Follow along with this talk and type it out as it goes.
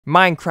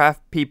Minecraft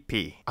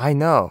PP. I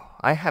know.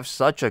 I have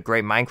such a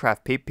great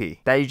Minecraft PP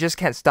that you just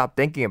can't stop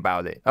thinking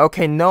about it.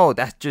 Okay, no,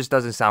 that just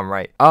doesn't sound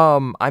right.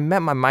 I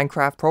meant my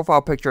Minecraft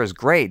profile picture is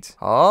great.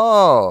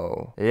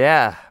 Oh,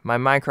 yeah, my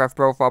Minecraft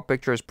profile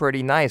picture is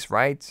pretty nice,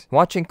 right?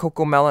 Watching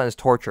Cocomelon is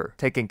torture.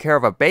 Taking care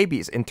of a baby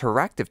is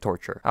interactive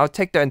torture. I'll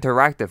take the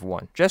interactive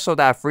one, just so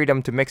that I have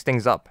freedom to mix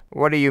things up.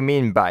 What do you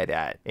mean by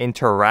that?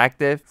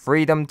 Interactive?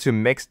 Freedom to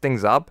mix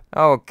things up?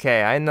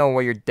 Okay, I know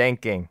what you're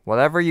thinking.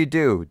 Whatever you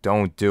do,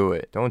 don't do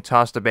it. Don't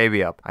toss the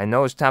baby up. I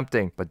know it's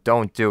tempting, but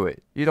don't do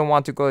it. You don't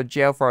want to go to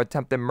jail for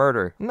attempted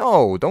murder.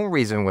 No, don't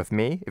reason with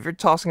me. If you're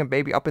tossing a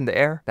baby up in the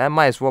air, that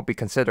might as well be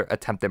considered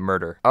attempted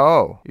murder.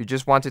 Oh, you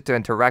just wanted to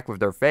interact with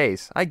their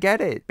face. I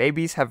get it.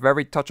 Babies have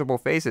very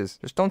touchable faces.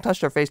 Just don't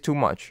touch their face too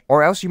much.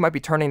 Or else you might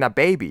be turning that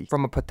baby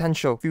from a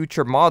potential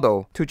future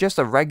model to just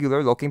a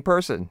regular looking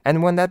person.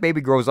 And when that baby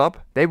grows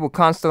up, they will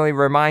constantly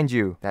remind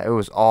you that it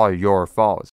was all your fault.